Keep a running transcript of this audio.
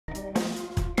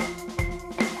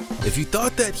If you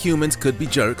thought that humans could be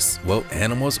jerks, well,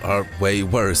 animals are way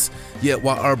worse. Yet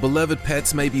while our beloved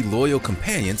pets may be loyal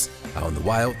companions, out in the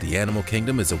wild, the animal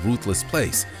kingdom is a ruthless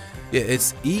place. Yeah,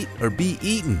 it's eat or be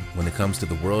eaten when it comes to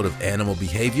the world of animal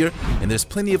behavior, and there's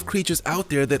plenty of creatures out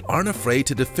there that aren't afraid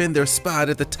to defend their spot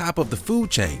at the top of the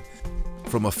food chain.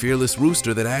 From a fearless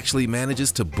rooster that actually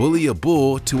manages to bully a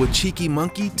bull to a cheeky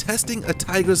monkey testing a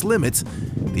tiger's limits,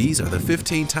 these are the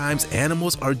 15 times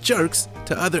animals are jerks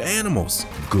to other animals.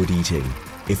 Good eating.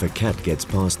 If a cat gets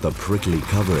past the prickly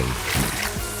covering.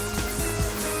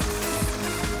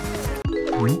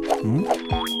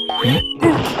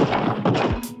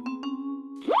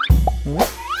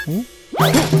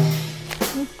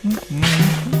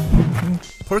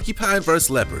 Porcupine vs.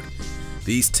 leopard.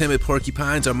 These timid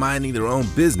porcupines are minding their own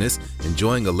business,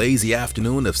 enjoying a lazy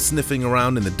afternoon of sniffing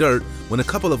around in the dirt when a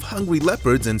couple of hungry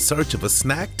leopards in search of a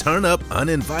snack turn up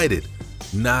uninvited.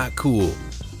 Not cool.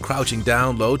 Crouching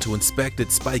down low to inspect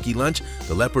its spiky lunch,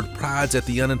 the leopard prods at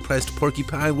the unimpressed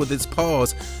porcupine with its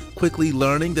paws, quickly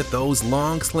learning that those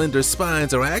long, slender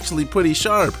spines are actually pretty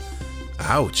sharp.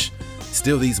 Ouch.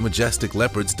 Still, these majestic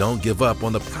leopards don't give up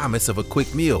on the promise of a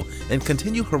quick meal and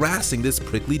continue harassing this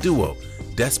prickly duo,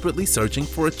 desperately searching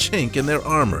for a chink in their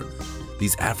armor.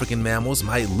 These African mammals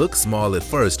might look small at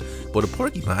first, but a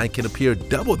porcupine can appear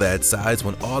double that size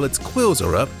when all its quills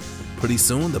are up. Pretty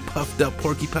soon, the puffed up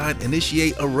porcupine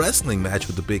initiate a wrestling match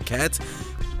with the big cats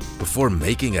before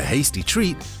making a hasty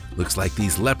treat. Looks like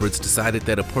these leopards decided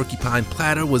that a porcupine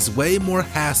platter was way more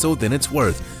hassle than it's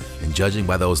worth, and judging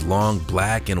by those long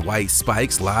black and white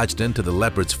spikes lodged into the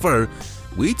leopard's fur,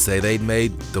 we'd say they'd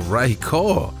made the right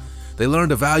call. They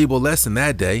learned a valuable lesson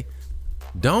that day.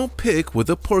 Don't pick with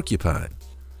a porcupine.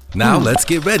 Now let's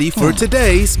get ready for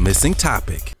today's missing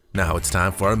topic. Now it's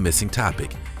time for our missing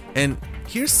topic. And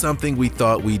here's something we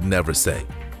thought we'd never say.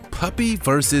 Puppy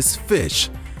versus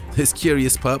fish. This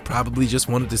curious pup probably just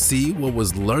wanted to see what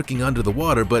was lurking under the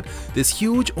water, but this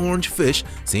huge orange fish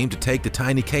seemed to take the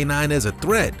tiny canine as a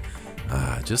threat.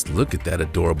 Just look at that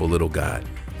adorable little guy.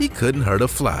 He couldn't hurt a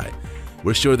fly.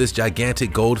 We're sure this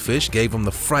gigantic goldfish gave him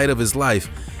the fright of his life.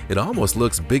 It almost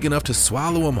looks big enough to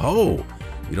swallow him whole.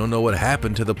 We don't know what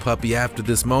happened to the puppy after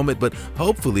this moment, but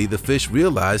hopefully the fish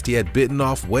realized he had bitten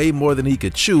off way more than he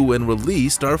could chew and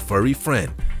released our furry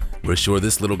friend. We're sure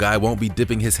this little guy won't be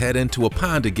dipping his head into a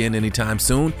pond again anytime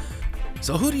soon.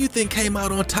 So who do you think came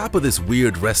out on top of this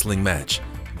weird wrestling match?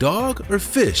 Dog or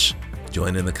fish?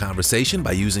 Join in the conversation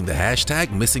by using the hashtag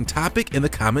 #MissingTopic in the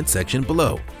comment section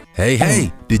below.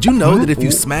 Hey, did you know that if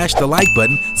you smash the like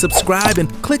button, subscribe,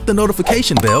 and click the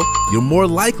notification bell, you're more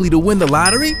likely to win the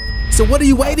lottery? So what are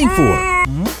you waiting for?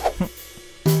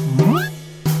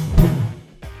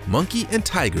 Monkey and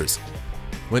tigers.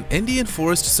 When Indian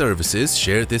Forest Services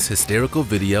shared this hysterical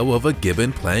video of a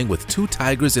gibbon playing with two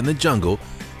tigers in the jungle,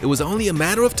 it was only a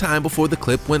matter of time before the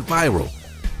clip went viral.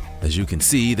 As you can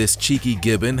see, this cheeky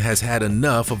gibbon has had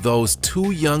enough of those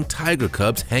two young tiger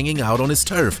cubs hanging out on his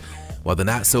turf, while the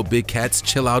not-so-big cats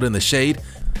chill out in the shade.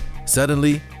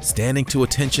 Suddenly, standing to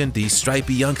attention, these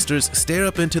stripy youngsters stare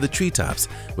up into the treetops,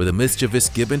 where the mischievous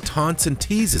gibbon taunts and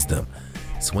teases them.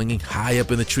 Swinging high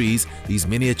up in the trees, these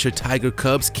miniature tiger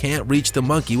cubs can't reach the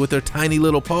monkey with their tiny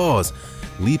little paws.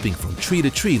 Leaping from tree to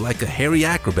tree like a hairy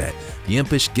acrobat, the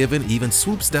impish gibbon even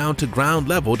swoops down to ground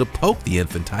level to poke the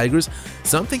infant tigers,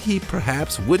 something he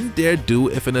perhaps wouldn't dare do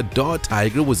if an adult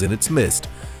tiger was in its midst.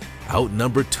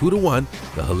 Outnumbered 2 to 1,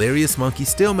 the hilarious monkey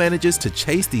still manages to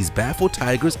chase these baffled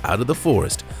tigers out of the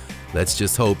forest. Let's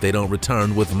just hope they don't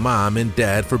return with mom and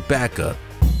dad for backup.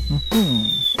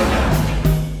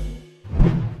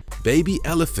 Baby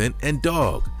elephant and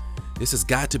dog. This has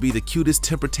got to be the cutest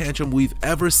temper tantrum we've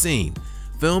ever seen.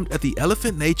 Filmed at the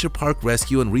Elephant Nature Park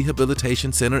Rescue and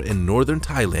Rehabilitation Center in northern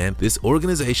Thailand, this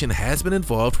organization has been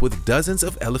involved with dozens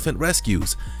of elephant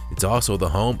rescues. It's also the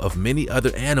home of many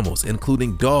other animals,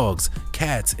 including dogs,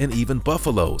 cats, and even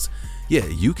buffaloes. Yeah,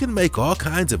 you can make all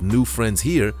kinds of new friends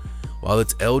here. While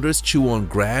its elders chew on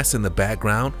grass in the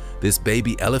background, this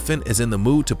baby elephant is in the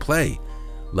mood to play.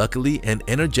 Luckily, an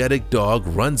energetic dog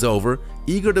runs over,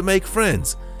 eager to make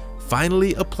friends.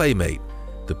 Finally, a playmate.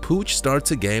 The pooch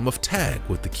starts a game of tag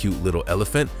with the cute little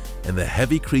elephant, and the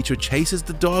heavy creature chases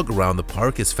the dog around the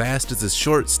park as fast as his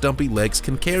short, stumpy legs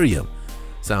can carry him.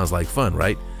 Sounds like fun,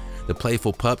 right? The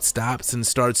playful pup stops and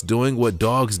starts doing what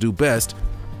dogs do best,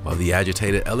 while the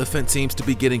agitated elephant seems to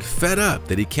be getting fed up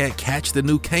that he can't catch the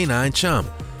new canine chum.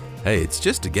 Hey, it's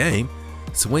just a game.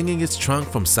 Swinging its trunk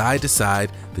from side to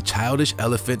side, the childish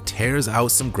elephant tears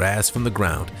out some grass from the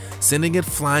ground, sending it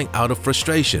flying out of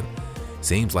frustration.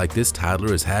 Seems like this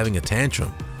toddler is having a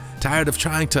tantrum. Tired of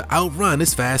trying to outrun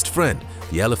his fast friend,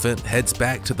 the elephant heads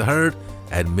back to the herd,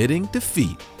 admitting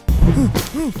defeat.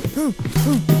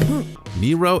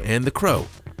 Nero and the Crow.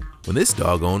 When this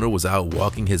dog owner was out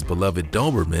walking his beloved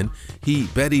Doberman, he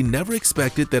bet he never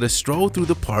expected that a stroll through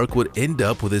the park would end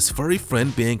up with his furry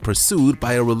friend being pursued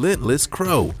by a relentless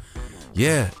crow.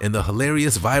 Yeah, in the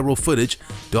hilarious viral footage,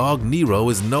 dog Nero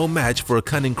is no match for a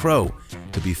cunning crow.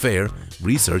 To be fair,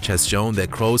 research has shown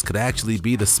that crows could actually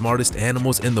be the smartest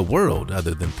animals in the world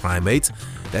other than primates.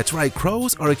 That's right,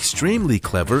 crows are extremely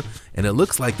clever, and it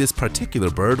looks like this particular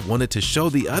bird wanted to show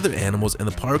the other animals in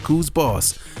the park who's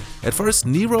boss. At first,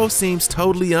 Nero seems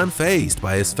totally unfazed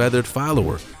by his feathered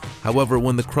follower. However,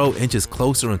 when the crow inches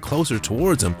closer and closer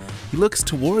towards him, he looks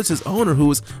towards his owner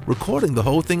who is recording the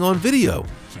whole thing on video.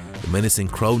 The menacing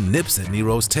crow nips at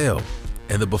Nero's tail,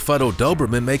 and the befuddled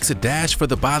Doberman makes a dash for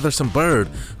the bothersome bird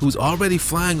who's already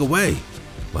flying away.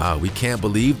 Wow, we can't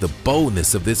believe the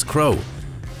boldness of this crow.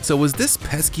 So was this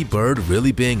pesky bird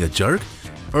really being a jerk?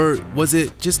 Or was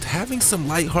it just having some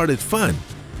lighthearted fun?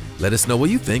 Let us know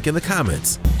what you think in the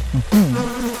comments.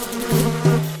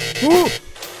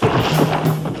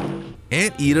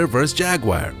 Anteater vs.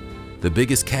 Jaguar. The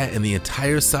biggest cat in the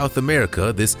entire South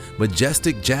America, this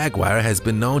majestic jaguar has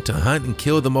been known to hunt and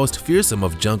kill the most fearsome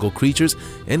of jungle creatures,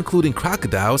 including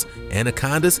crocodiles,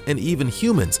 anacondas, and even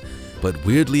humans. But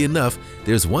weirdly enough,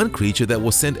 there's one creature that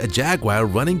will send a jaguar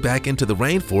running back into the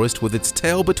rainforest with its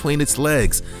tail between its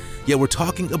legs. Yet we're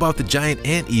talking about the giant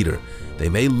anteater. They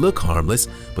may look harmless,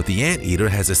 but the anteater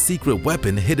has a secret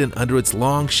weapon hidden under its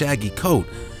long, shaggy coat.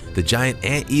 The giant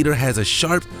anteater has a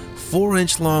sharp,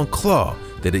 4-inch long claw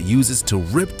that it uses to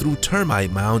rip through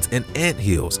termite mounds and ant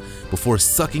hills before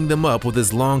sucking them up with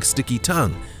his long, sticky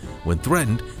tongue. When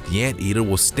threatened, the anteater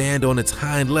will stand on its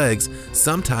hind legs,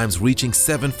 sometimes reaching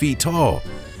 7 feet tall.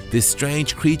 This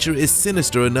strange creature is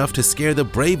sinister enough to scare the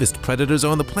bravest predators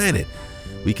on the planet.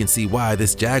 We can see why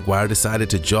this jaguar decided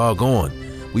to jog on.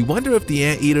 We wonder if the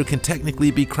anteater can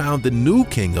technically be crowned the new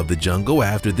king of the jungle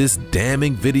after this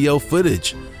damning video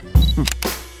footage.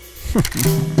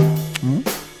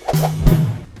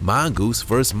 Mongoose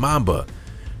vs. Mamba.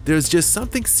 There's just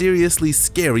something seriously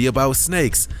scary about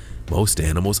snakes. Most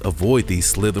animals avoid these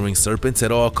slithering serpents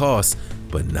at all costs,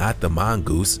 but not the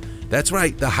mongoose. That's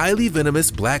right, the highly venomous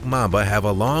black mamba have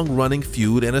a long-running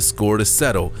feud and a score to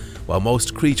settle. While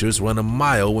most creatures run a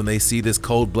mile when they see this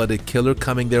cold-blooded killer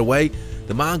coming their way,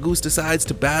 the mongoose decides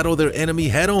to battle their enemy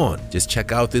head-on. Just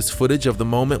check out this footage of the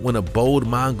moment when a bold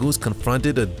mongoose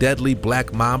confronted a deadly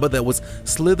black mamba that was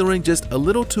slithering just a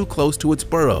little too close to its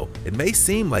burrow. It may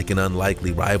seem like an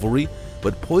unlikely rivalry,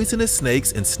 but poisonous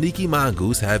snakes and sneaky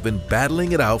mongoose have been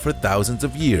battling it out for thousands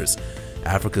of years.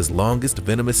 Africa's longest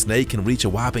venomous snake can reach a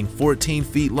whopping 14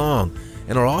 feet long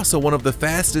and are also one of the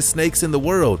fastest snakes in the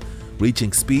world,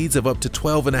 reaching speeds of up to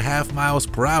 12.5 miles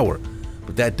per hour.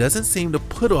 But that doesn't seem to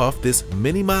put off this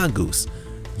mini mongoose.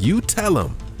 You tell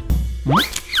him.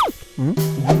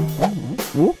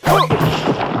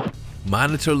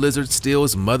 Monitor lizard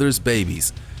steals mother's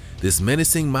babies. This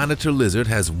menacing monitor lizard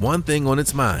has one thing on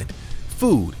its mind: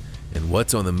 food. And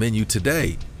what's on the menu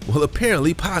today? Well,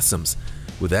 apparently possums.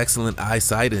 With excellent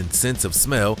eyesight and sense of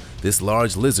smell, this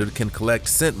large lizard can collect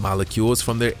scent molecules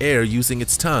from their air using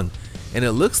its tongue, and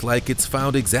it looks like it's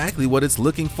found exactly what it's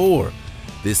looking for.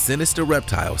 This sinister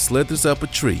reptile slithers up a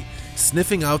tree,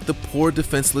 sniffing out the poor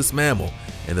defenseless mammal,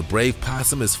 and the brave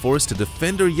possum is forced to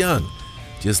defend her young.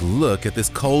 Just look at this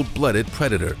cold-blooded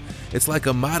predator. It's like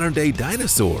a modern-day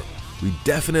dinosaur. We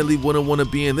definitely wouldn't want to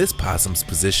be in this possum's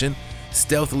position.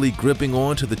 Stealthily gripping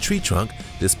onto the tree trunk,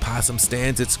 this possum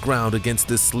stands its ground against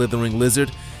this slithering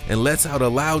lizard and lets out a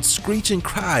loud screeching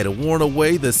cry to warn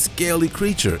away the scaly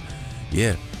creature.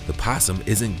 Yeah, the possum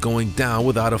isn't going down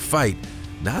without a fight.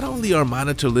 Not only are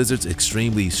monitor lizards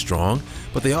extremely strong,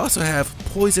 but they also have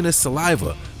poisonous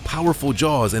saliva, powerful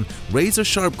jaws, and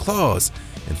razor-sharp claws.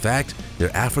 In fact,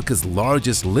 they're Africa's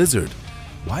largest lizard.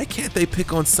 Why can't they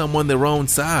pick on someone their own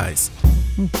size?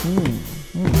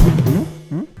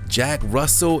 Jack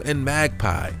Russell and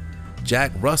Magpie.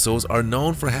 Jack Russells are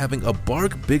known for having a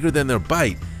bark bigger than their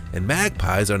bite, and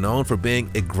magpies are known for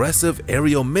being aggressive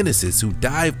aerial menaces who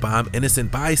dive bomb innocent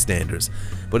bystanders.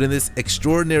 But in this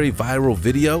extraordinary viral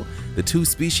video, the two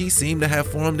species seem to have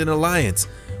formed an alliance.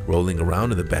 Rolling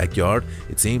around in the backyard,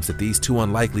 it seems that these two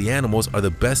unlikely animals are the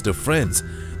best of friends.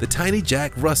 The tiny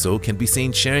Jack Russell can be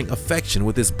seen sharing affection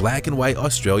with this black and white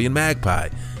Australian magpie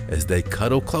as they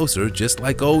cuddle closer just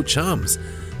like old chums.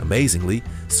 Amazingly,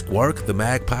 Squark the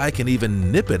magpie can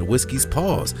even nip at Whiskey's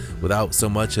paws without so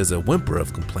much as a whimper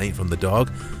of complaint from the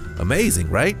dog. Amazing,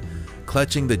 right?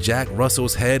 clutching the Jack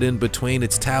Russell's head in between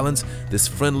its talons, this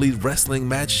friendly wrestling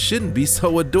match shouldn't be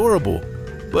so adorable.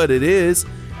 But it is.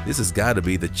 This has got to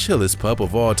be the chillest pup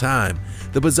of all time.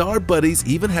 The bizarre buddies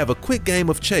even have a quick game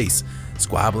of chase,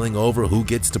 squabbling over who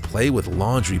gets to play with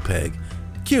laundry peg.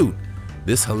 Cute.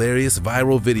 This hilarious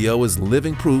viral video is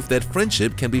living proof that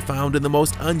friendship can be found in the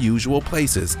most unusual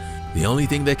places. The only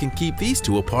thing that can keep these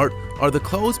two apart are the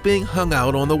clothes being hung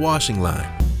out on the washing line.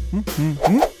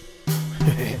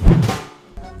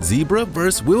 Zebra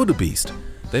vs. wildebeest.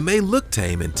 They may look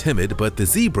tame and timid, but the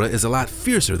zebra is a lot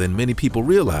fiercer than many people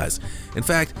realize. In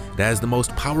fact, it has the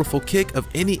most powerful kick of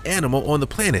any animal on the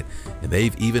planet, and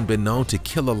they've even been known to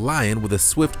kill a lion with a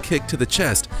swift kick to the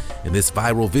chest. In this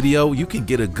viral video, you can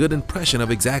get a good impression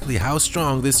of exactly how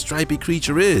strong this stripy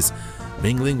creature is.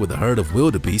 Mingling with a herd of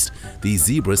wildebeest, these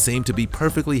zebras seem to be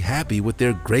perfectly happy with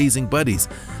their grazing buddies.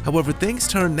 However, things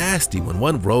turn nasty when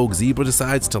one rogue zebra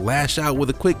decides to lash out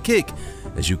with a quick kick.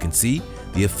 As you can see,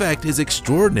 the effect is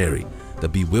extraordinary. The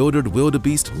bewildered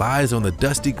wildebeest lies on the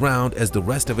dusty ground as the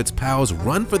rest of its pals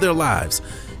run for their lives.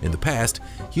 In the past,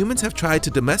 humans have tried to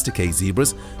domesticate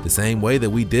zebras the same way that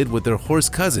we did with their horse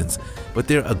cousins, but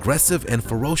their aggressive and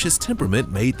ferocious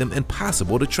temperament made them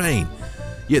impossible to train.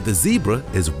 Yet the zebra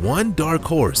is one dark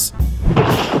horse.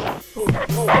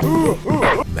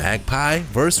 Magpie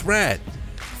vs. rat.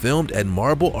 Filmed at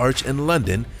Marble Arch in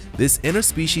London, this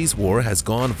interspecies war has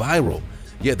gone viral.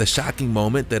 Yet the shocking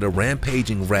moment that a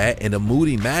rampaging rat and a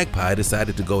moody magpie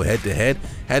decided to go head-to-head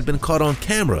had been caught on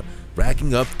camera,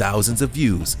 racking up thousands of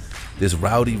views. This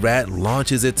rowdy rat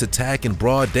launches its attack in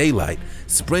broad daylight,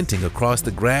 sprinting across the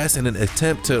grass in an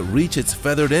attempt to reach its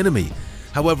feathered enemy.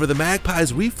 However, the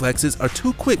magpie's reflexes are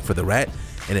too quick for the rat,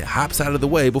 and it hops out of the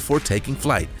way before taking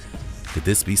flight. Could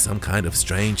this be some kind of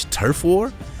strange turf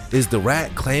war? Is the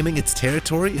rat claiming its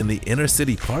territory in the inner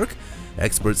city park?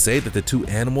 Experts say that the two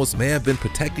animals may have been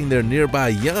protecting their nearby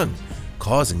young,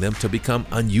 causing them to become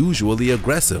unusually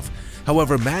aggressive.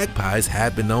 However, magpies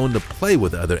have been known to play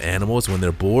with other animals when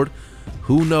they're bored.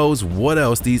 Who knows what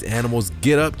else these animals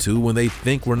get up to when they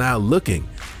think we're not looking?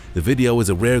 The video is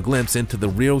a rare glimpse into the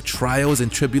real trials and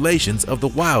tribulations of the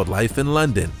wildlife in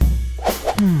London.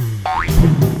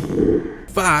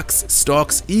 Fox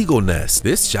stalks eagle nest.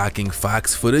 This shocking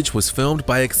fox footage was filmed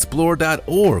by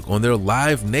Explore.org on their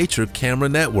live nature camera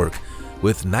network.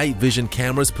 With night vision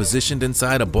cameras positioned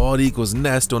inside a bald eagle's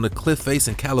nest on a cliff face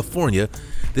in California,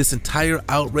 this entire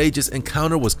outrageous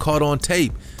encounter was caught on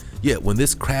tape. Yet when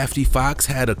this crafty fox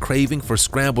had a craving for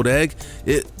scrambled egg,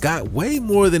 it got way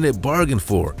more than it bargained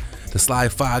for. The sly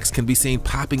fox can be seen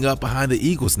popping up behind the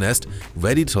eagle's nest,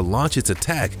 ready to launch its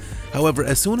attack. However,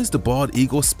 as soon as the bald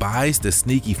eagle spies the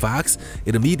sneaky fox,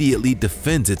 it immediately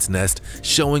defends its nest,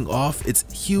 showing off its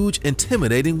huge,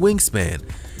 intimidating wingspan.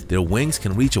 Their wings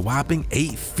can reach a whopping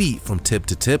 8 feet from tip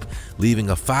to tip,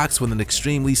 leaving a fox with an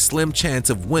extremely slim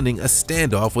chance of winning a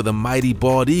standoff with a mighty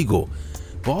bald eagle.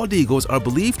 Bald eagles are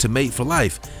believed to mate for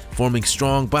life, forming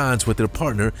strong bonds with their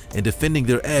partner and defending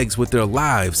their eggs with their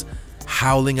lives.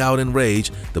 Howling out in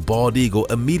rage, the bald eagle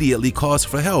immediately calls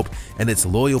for help, and its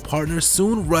loyal partner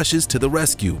soon rushes to the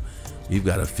rescue. You've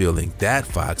got a feeling that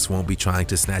fox won't be trying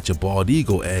to snatch a bald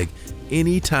eagle egg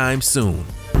anytime soon.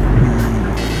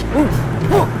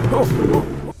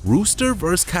 Rooster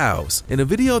vs. cows. In a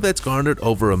video that's garnered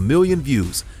over 1 million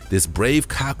views, this brave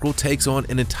cockerel takes on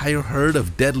an entire herd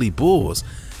of deadly bulls.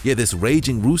 Yet this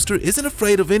raging rooster isn't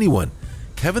afraid of anyone.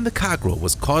 Kevin the cockerel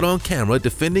was caught on camera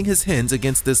defending his hens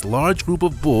against this large group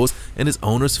of bulls in his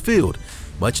owner's field,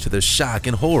 much to their shock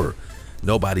and horror.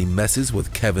 Nobody messes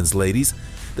with Kevin's ladies.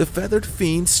 The feathered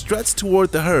fiend struts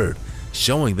toward the herd,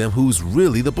 showing them who's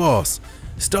really the boss.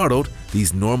 Startled,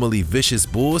 these normally vicious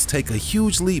bulls take a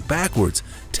huge leap backwards,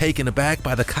 taken aback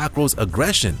by the cockerel's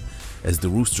aggression. As the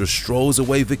rooster strolls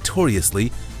away victoriously,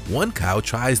 one cow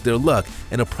tries their luck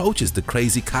and approaches the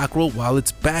crazy cockerel while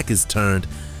its back is turned.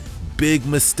 Big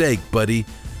mistake, buddy.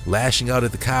 Lashing out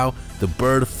at the cow, the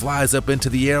bird flies up into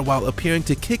the air while appearing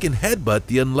to kick and headbutt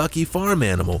the unlucky farm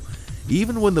animal.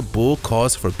 Even when the bull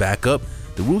calls for backup,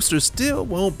 the rooster still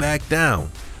won't back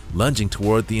down, lunging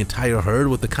toward the entire herd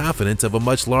with the confidence of a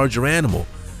much larger animal.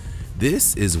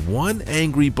 This is one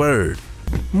angry bird.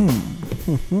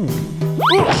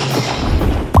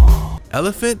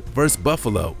 Elephant vs.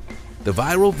 buffalo. The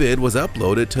viral vid was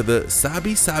uploaded to the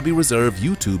Sabi Sabi Reserve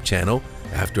YouTube channel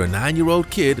after a 9-year-old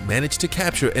kid managed to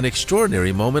capture an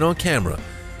extraordinary moment on camera.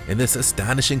 In this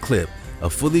astonishing clip, a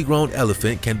fully grown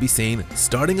elephant can be seen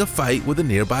starting a fight with a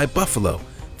nearby buffalo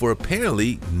for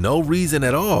apparently no reason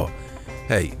at all.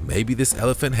 Hey, maybe this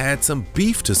elephant had some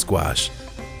beef to squash.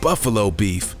 Buffalo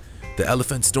beef. The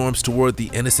elephant storms toward the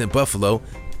innocent buffalo,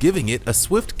 giving it a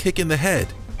swift kick in the head,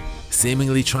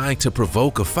 seemingly trying to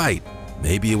provoke a fight.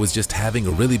 Maybe it was just having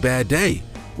a really bad day.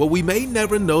 Well, we may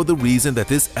never know the reason that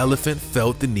this elephant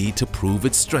felt the need to prove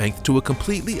its strength to a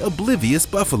completely oblivious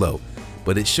buffalo,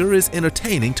 but it sure is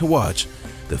entertaining to watch.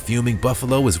 The fuming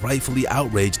buffalo is rightfully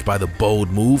outraged by the bold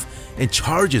move and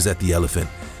charges at the elephant,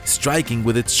 striking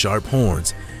with its sharp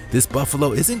horns. This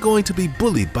buffalo isn't going to be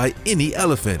bullied by any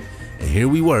elephant, and here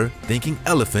we were thinking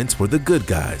elephants were the good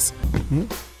guys.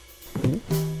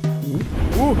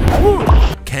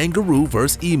 Kangaroo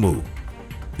vs. emu.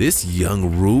 This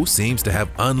young roo seems to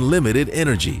have unlimited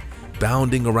energy.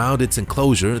 Bounding around its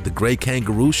enclosure, the gray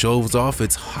kangaroo shows off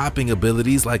its hopping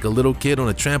abilities like a little kid on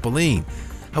a trampoline.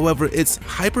 However, its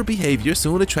hyper behavior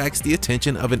soon attracts the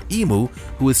attention of an emu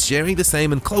who is sharing the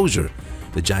same enclosure.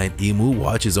 The giant emu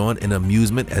watches on in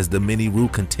amusement as the mini roo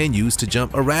continues to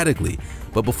jump erratically,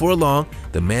 but before long,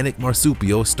 the manic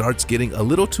marsupial starts getting a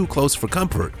little too close for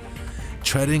comfort.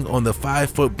 Treading on the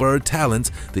 5-foot bird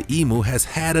talons, the emu has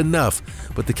had enough,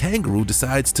 but the kangaroo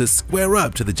decides to square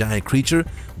up to the giant creature,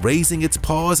 raising its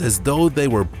paws as though they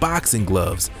were boxing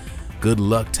gloves. Good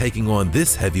luck taking on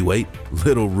this heavyweight,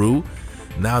 little roo.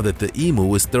 Now that the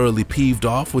emu is thoroughly peeved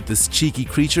off with this cheeky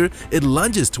creature, it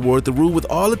lunges toward the roo with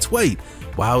all its weight,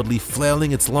 wildly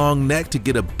flailing its long neck to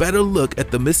get a better look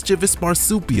at the mischievous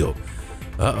marsupial.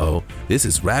 Uh-oh, this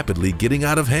is rapidly getting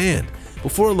out of hand.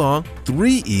 Before long,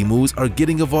 3 emus are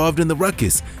getting involved in the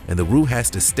ruckus, and the roo has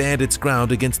to stand its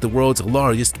ground against the world's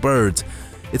largest birds.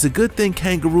 It's a good thing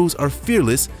kangaroos are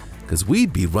fearless, because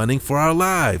we'd be running for our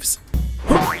lives.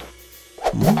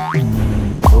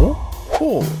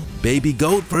 Baby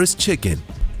goat vs. chicken.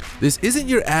 This isn't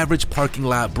your average parking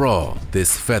lot brawl.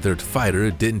 This feathered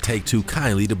fighter didn't take too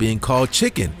kindly to being called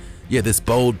chicken. Yeah, this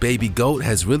bold baby goat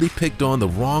has really picked on the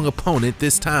wrong opponent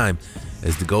this time.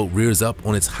 As the goat rears up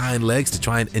on its hind legs to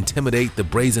try and intimidate the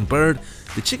brazen bird,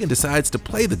 the chicken decides to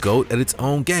play the goat at its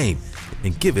own game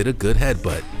and give it a good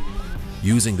headbutt.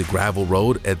 Using the gravel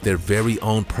road at their very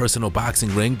own personal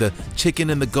boxing ring, the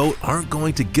chicken and the goat aren't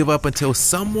going to give up until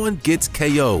someone gets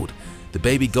KO'd. The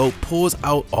baby goat pulls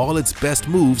out all its best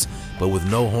moves, but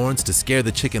with no horns to scare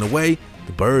the chicken away,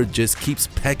 the bird just keeps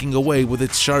pecking away with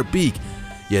its sharp beak.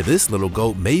 Yeah, this little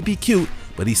goat may be cute,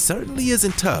 but he certainly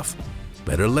isn't tough.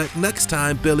 Better luck next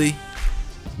time, Billy.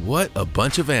 What a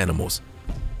bunch of animals.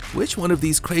 Which one of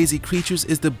these crazy creatures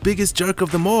is the biggest jerk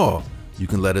of them all? You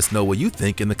can let us know what you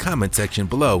think in the comment section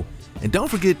below. And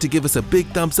don't forget to give us a big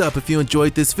thumbs up if you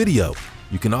enjoyed this video.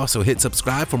 You can also hit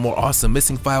subscribe for more awesome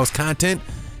Missing Files content.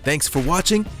 Thanks for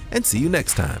watching, and see you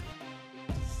next time.